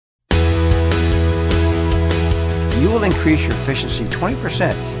will increase your efficiency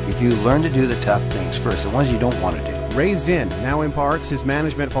 20% if you learn to do the tough things first, the ones you don't want to do. Ray Zinn now imparts his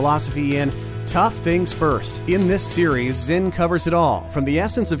management philosophy in Tough Things First. In this series, Zinn covers it all, from the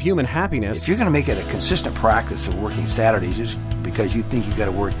essence of human happiness. If you're going to make it a consistent practice of working Saturdays just because you think you've got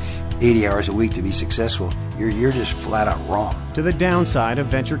to work 80 hours a week to be successful, you're just flat out wrong. To the downside of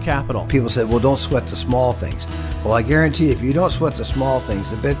venture capital. People said, well, don't sweat the small things. Well, I guarantee if you don't sweat the small things,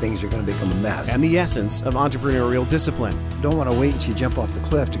 the big things are going to become a mess. And the essence of entrepreneurial discipline. Don't want to wait until you jump off the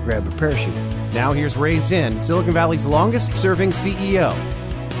cliff to grab a parachute. Now here's Ray Zinn, Silicon Valley's longest-serving CEO.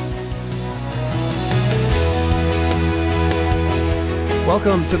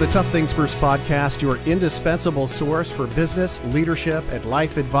 Welcome to the Tough Things First podcast, your indispensable source for business, leadership, and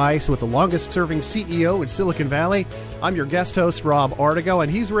life advice with the longest-serving CEO in Silicon Valley. I'm your guest host, Rob Artigo,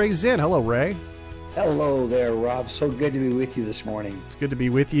 and he's Ray Zinn. Hello, Ray. Hello there, Rob. So good to be with you this morning. It's good to be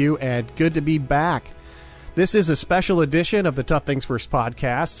with you and good to be back. This is a special edition of the Tough Things First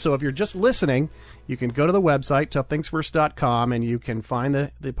podcast, so if you're just listening, you can go to the website, toughthingsfirst.com, and you can find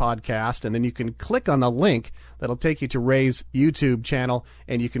the podcast, and then you can click on the link that'll take you to Ray's YouTube channel,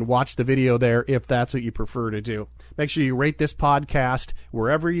 and you can watch the video there if that's what you prefer to do. Make sure you rate this podcast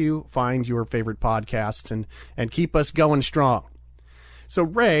wherever you find your favorite podcasts, and keep us going strong. So,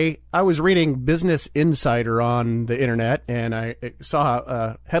 Ray, I was reading Business Insider on the internet, and I saw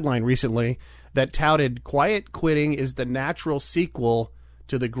a headline recently that touted quiet quitting is the natural sequel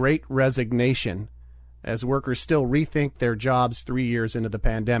to the Great Resignation, as workers still rethink their jobs 3 years into the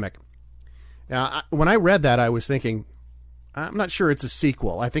pandemic. Now, when I read that, I was thinking, I'm not sure it's a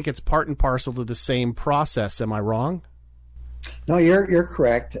sequel. I think it's part and parcel to the same process. Am I wrong? No, you're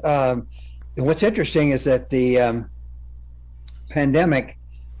correct. What's interesting is that the pandemic,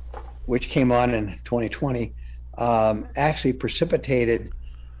 which came on in 2020, actually precipitated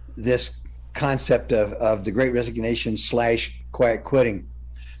this concept of the Great Resignation / quiet quitting.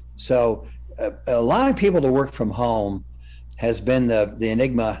 So allowing people to work from home has been the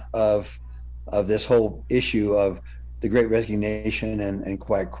enigma of this whole issue of the Great Resignation and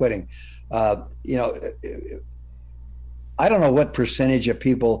quiet quitting. I don't know what percentage of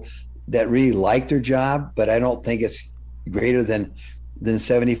people that really like their job, but I don't think it's greater than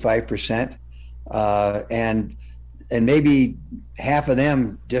 75%. And maybe half of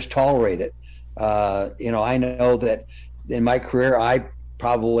them just tolerate it. I know that in my career, I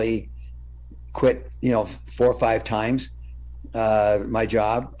probably quit, 4 or 5 times my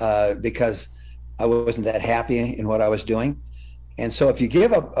job because I wasn't that happy in what I was doing. And so if you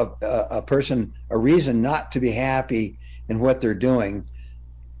give a person a reason not to be happy in what they're doing,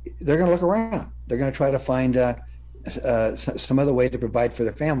 they're going to look around. They're going to try to find some other way to provide for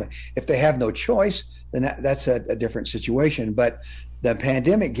their family. If they have no choice, then that's a different situation. But the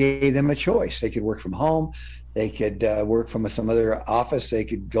pandemic gave them a choice. They could work from home. They could work from some other office. They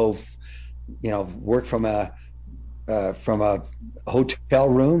could go, work from a hotel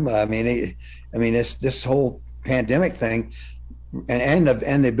room. It's this whole pandemic thing, and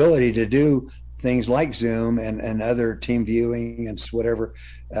the ability to do things like Zoom and other team viewing and whatever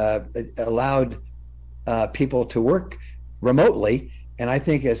allowed people to work remotely. And I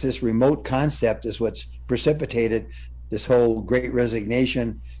think as this remote concept is what's precipitated this whole Great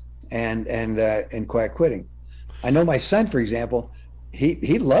Resignation and quiet quitting. I know my son, for example,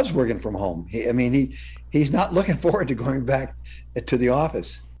 he loves working from home. He's not looking forward to going back to the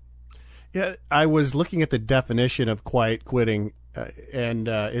office. Yeah, I was looking at the definition of quiet quitting, and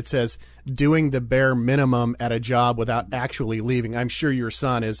it says doing the bare minimum at a job without actually leaving. I'm sure your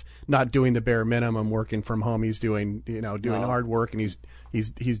son is not doing the bare minimum working from home. He's doing hard work, and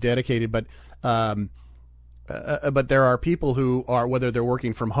he's dedicated. But there are people who are, whether they're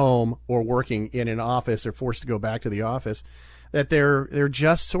working from home or working in an office or forced to go back to the office, that they're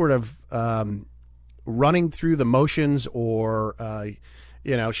just sort of running through the motions or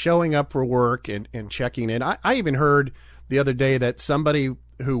showing up for work and checking in. I even heard the other day that somebody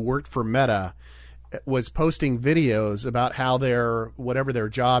who worked for Meta was posting videos about how whatever their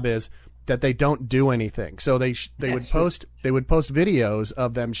job is, that they don't do anything. So they would post videos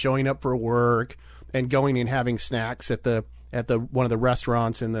of them showing up for work and going and having snacks at the one of the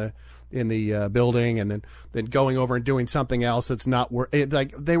restaurants in the building, and then going over and doing something else that's not work.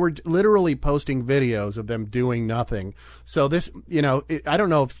 Like they were literally posting videos of them doing nothing. So this, I don't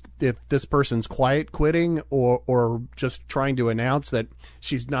know if this person's quiet quitting or just trying to announce that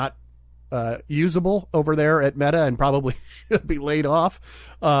she's not usable over there at Meta and probably should be laid off.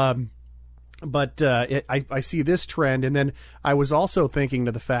 But I see this trend, and then I was also thinking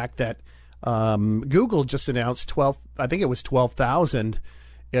to the fact that Google just announced 12,000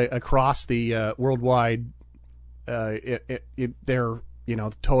 across the worldwide their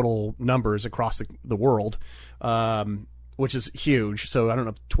total numbers across the world, which is huge. So I don't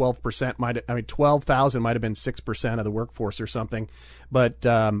know if 12,000 might have been 6% of the workforce or something. But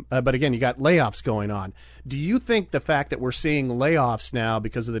again, you got layoffs going on. Do you think the fact that we're seeing layoffs now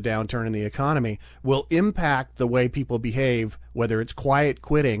because of the downturn in the economy will impact the way people behave, whether it's quiet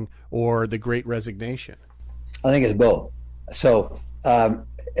quitting or the Great Resignation? I think it's both. So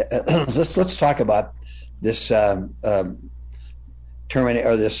let's talk about this layoffs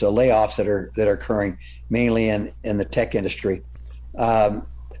that are occurring mainly in the tech industry.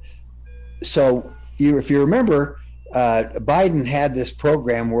 So if you remember, Biden had this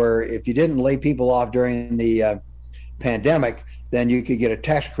program where if you didn't lay people off during the pandemic, then you could get a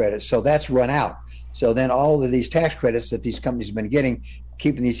tax credit. So that's run out. So then all of these tax credits that these companies have been getting,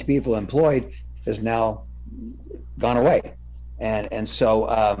 keeping these people employed, has now gone away. And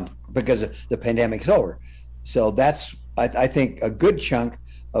so because the pandemic's over. So that's, I think, a good chunk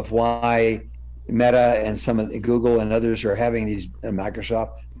of why Meta and some of Google and others are having these,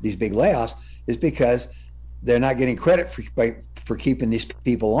 Microsoft, these big layoffs, is because they're not getting credit for keeping these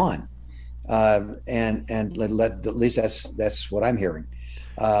people on. And at least that's what I'm hearing.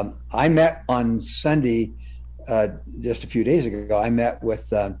 I met on Sunday, just a few days ago, I met with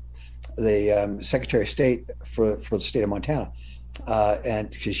the Secretary of State for the state of Montana. And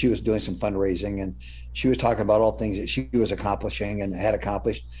because she was doing some fundraising, and she was talking about all things that she was accomplishing and had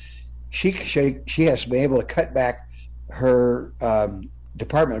accomplished. She has been able to cut back her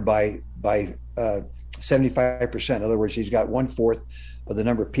department by 75%. In other words, she's got 1/4 of the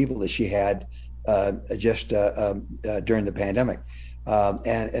number of people that she had just during the pandemic.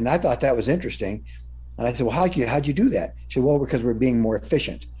 And I thought that was interesting. And I said, well, how'd you do that? She said, well, because we're being more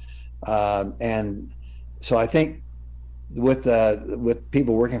efficient. And so I think with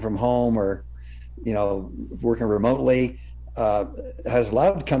people working from home or working remotely, has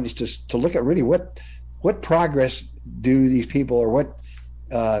allowed companies to look at really what progress do these people, or what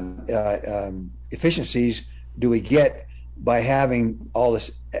efficiencies do we get by having all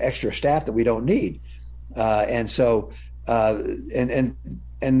this extra staff that we don't need. And so and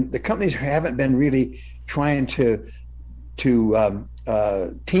the companies haven't been really trying to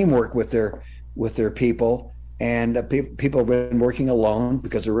teamwork with their people, and people have been working alone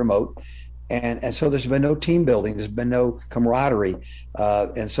because they're remote. And so there's been no team building. There's been no camaraderie.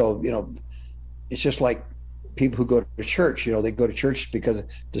 And so, it's just like people who go to church, they go to church because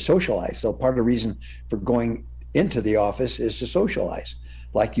to socialize. So part of the reason for going into the office is to socialize.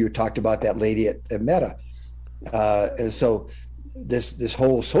 Like you talked about that lady at Meta. And so this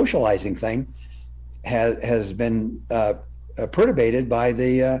whole socializing thing has been perturbated by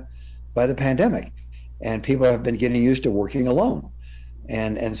the pandemic, and people have been getting used to working alone.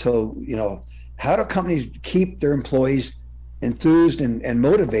 And so, how do companies keep their employees enthused and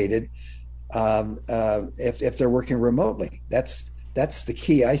motivated if they're working remotely? That's the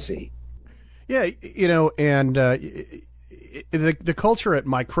key I see. Yeah, and the culture at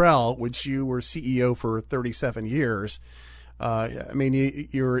Micrel, which you were CEO for 37 years,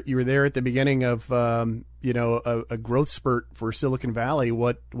 you were there at the beginning of a growth spurt for Silicon Valley.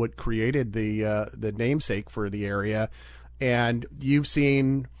 What created the namesake for the area. And you've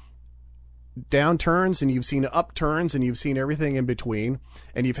seen downturns, and you've seen upturns, and you've seen everything in between,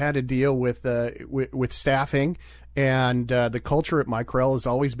 and you've had to deal with staffing, and the culture at Micrel has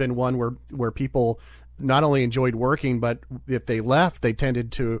always been one where people not only enjoyed working, but if they left, they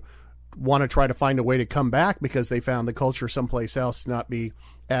tended to want to try to find a way to come back because they found the culture someplace else not be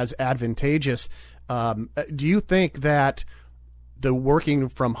as advantageous. Do you think that the working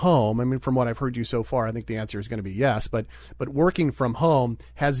from home, from what I've heard you so far, I think the answer is going to be yes, but working from home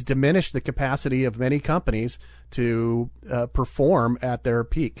has diminished the capacity of many companies to perform at their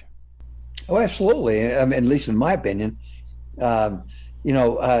peak? Oh, absolutely. At least in my opinion, there's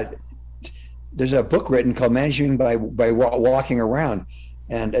a book written called Managing by Walking Around.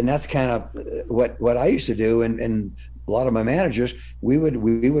 And that's kind of what I used to do. And a lot of my managers, we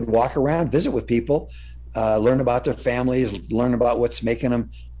would walk around, visit with people, learn about their families, learn about what's making them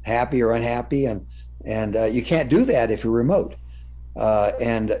happy or unhappy. And you can't do that if you're remote.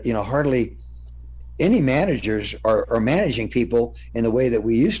 Hardly any managers are managing people in the way that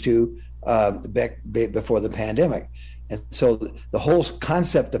we used to back before the pandemic. And so the whole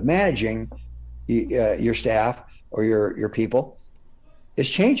concept of managing your staff or your people is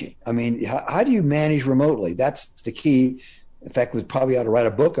changing. How do you manage remotely? That's the key. In fact, we probably ought to write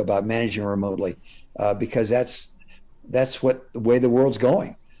a book about managing remotely. Because that's the way the world's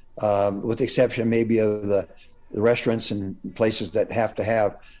going, with the exception maybe of the restaurants and places that have to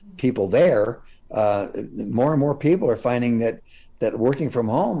have people there. more and more people are finding that working from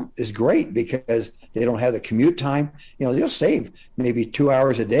home is great because they don't have the commute time. You'll save maybe 2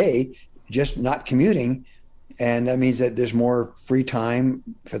 hours a day just not commuting, and that means that there's more free time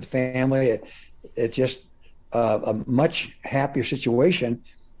for the family. It's just a much happier situation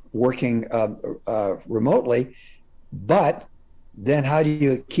working remotely. But then, how do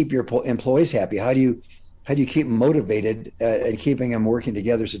you keep your employees happy? How do you keep them motivated and keeping them working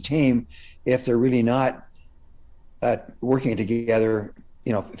together as a team if they're really not working together,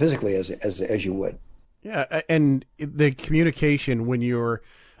 physically as you would? Yeah, and the communication when your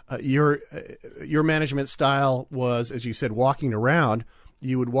management style was, as you said, walking around.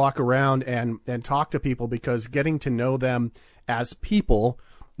 You would walk around and talk to people, because getting to know them as people,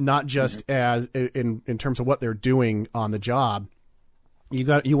 not just as in terms of what they're doing on the job.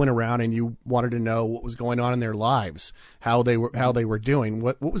 You went around and you wanted to know what was going on in their lives, how they were doing,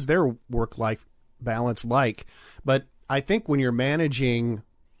 what was their work-life balance like. But I think when you're managing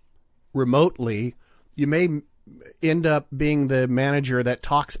remotely, you may end up being the manager that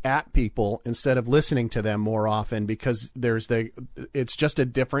talks at people instead of listening to them more often, because it's just a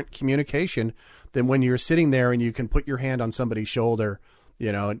different communication than when you're sitting there and you can put your hand on somebody's shoulder,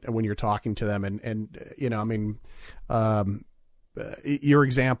 when you're talking to them. Your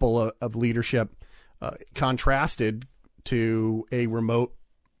example of leadership contrasted to a remote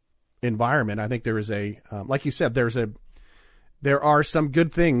environment. I think there is like you said, there are some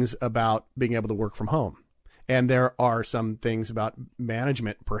good things about being able to work from home. And there are some things about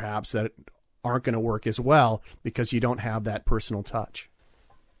management, perhaps, that aren't going to work as well because you don't have that personal touch.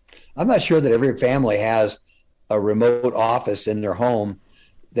 I'm not sure that every family has a remote office in their home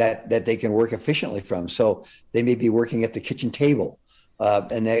that they can work efficiently from. So they may be working at the kitchen table,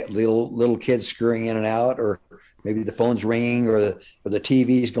 and that little kids scurrying in and out, or maybe the phone's ringing, or the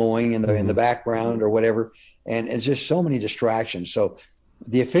TV's going in the background, or whatever. And it's just so many distractions. So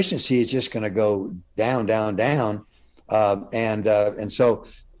the efficiency is just going to go down. And so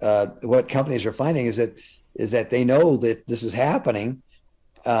what companies are finding is that they know that this is happening,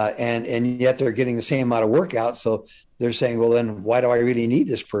 and yet they're getting the same amount of work out. So they're saying, well, then why do I really need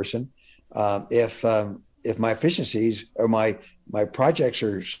this person if my efficiencies or my projects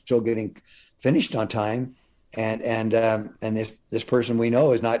are still getting finished on time, and this person we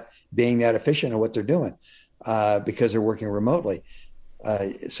know is not being that efficient in what they're doing because they're working remotely.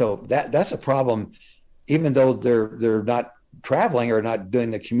 So that's a problem, even though they're not traveling or not doing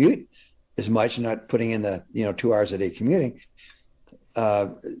the commute as much, not putting in the 2 hours a day commuting.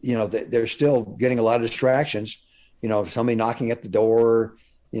 They're still getting a lot of distractions. Somebody knocking at the door,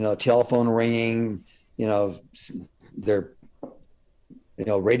 telephone ringing, their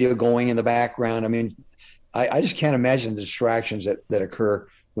radio going in the background. I mean, I just can't imagine the distractions that occur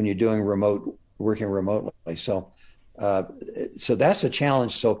when you're working remotely. So that's a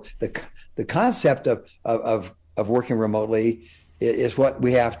challenge. So the concept of working remotely is what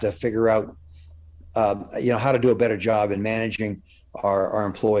we have to figure out, how to do a better job in managing our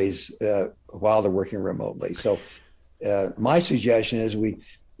employees while they're working remotely. So my suggestion is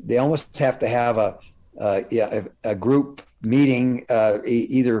they almost have to have a group meeting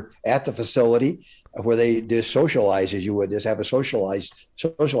either at the facility where they just socialize, as you would just have a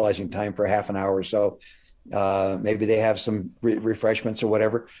socializing time for half an hour or so. Maybe they have some refreshments or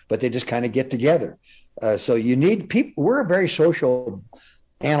whatever, but they just kind of get together. So you need people. We're a very social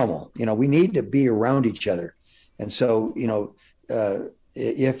animal. We need to be around each other. And so,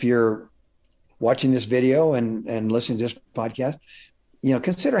 if you're watching this video and listening to this podcast,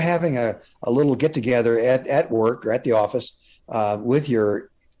 consider having a little get together at work or at the office with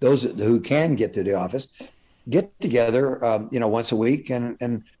those who can get to the office. Get together, once a week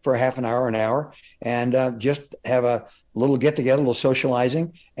and for half an hour, and just have a little get together, a little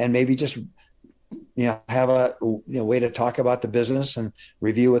socializing, and maybe just, have a way to talk about the business and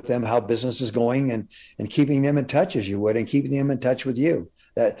review with them how business is going, and keeping them in touch as you would, and keeping them in touch with you.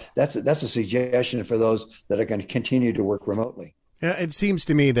 That's a suggestion for those that are going to continue to work remotely. Yeah, it seems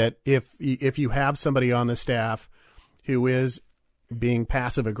to me that if you have somebody on the staff who is being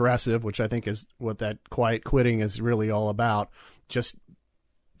passive aggressive, which I think is what that quiet quitting is really all about, just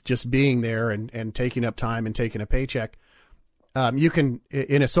being there and taking up time and taking a paycheck. You can,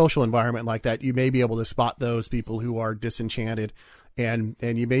 in a social environment like that, you may be able to spot those people who are disenchanted, and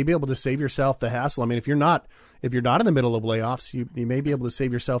you may be able to save yourself the hassle. I mean, if you're not in the middle of layoffs, you may be able to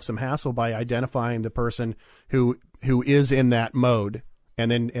save yourself some hassle by identifying the person who is in that mode,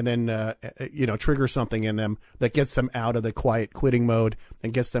 and then trigger something in them that gets them out of the quiet quitting mode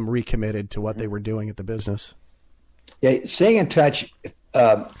and gets them recommitted to what they were doing at the business. Yeah, staying in touch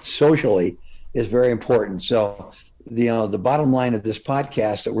socially is very important. So, the bottom line of this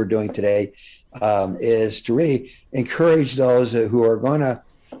podcast that we're doing today is to really encourage those who are going to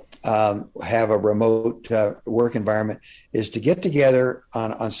have a remote work environment, is to get together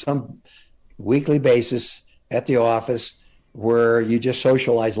on some weekly basis at the office where you just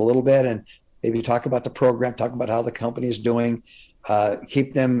socialize a little bit and maybe talk about the program, talk about how the company is doing,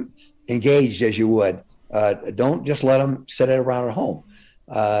 keep them engaged as you would. Don't just let them sit around at home.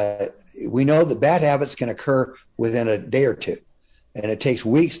 We know that bad habits can occur within a day or two, and it takes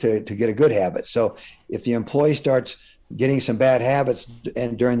weeks to get a good habit. So if the employee starts getting some bad habits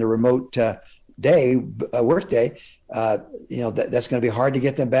and during the remote work day, that's going to be hard to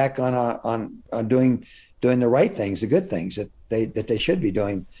get them back on doing the right things, the good things that they should be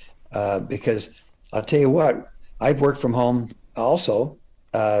doing. Because I'll tell you what, I've worked from home also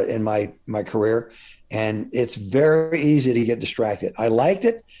in my career, and it's very easy to get distracted. I liked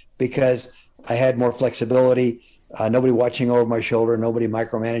it because I had more flexibility, nobody watching over my shoulder, nobody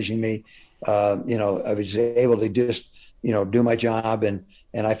micromanaging me. I was able to just do my job, and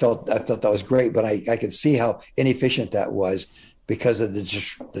I thought that was great. But I could see how inefficient that was because of the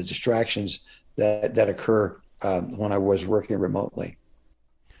distractions that occur when I was working remotely.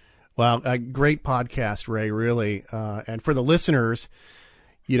 Well, a great podcast, Ray, really. And for the listeners,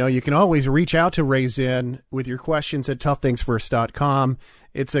 you can always reach out to Ray Zinn with your questions at toughthingsfirst.com.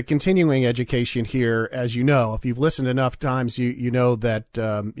 It's a continuing education here, as you know. If you've listened enough times, you know that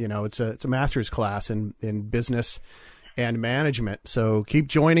it's a master's class in business and management. So keep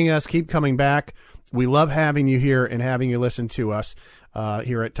joining us, keep coming back. We love having you here and having you listen to us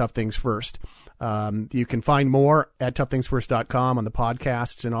here at Tough Things First. You can find more at toughthingsfirst.com on the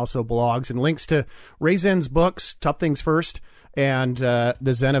podcasts and also blogs, and links to Ray Zinn's books, Tough Things First and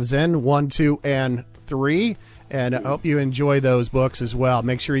The Zen of Zen 1, 2, and 3. And I hope you enjoy those books as well.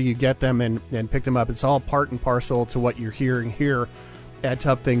 Make sure you get them and pick them up. It's all part and parcel to what you're hearing here at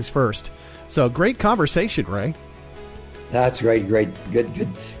Tough Things First. So great conversation, Ray. That's great.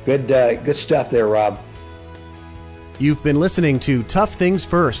 Good stuff there, Rob. You've been listening to Tough Things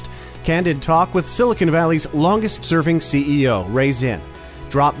First, candid talk with Silicon Valley's longest-serving CEO, Ray Zinn.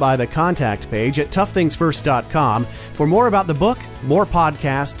 Drop by the contact page at toughthingsfirst.com for more about the book, more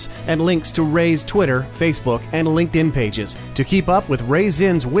podcasts, and links to Ray's Twitter, Facebook, and LinkedIn pages to keep up with Ray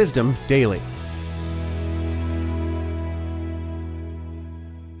Zinn's wisdom daily.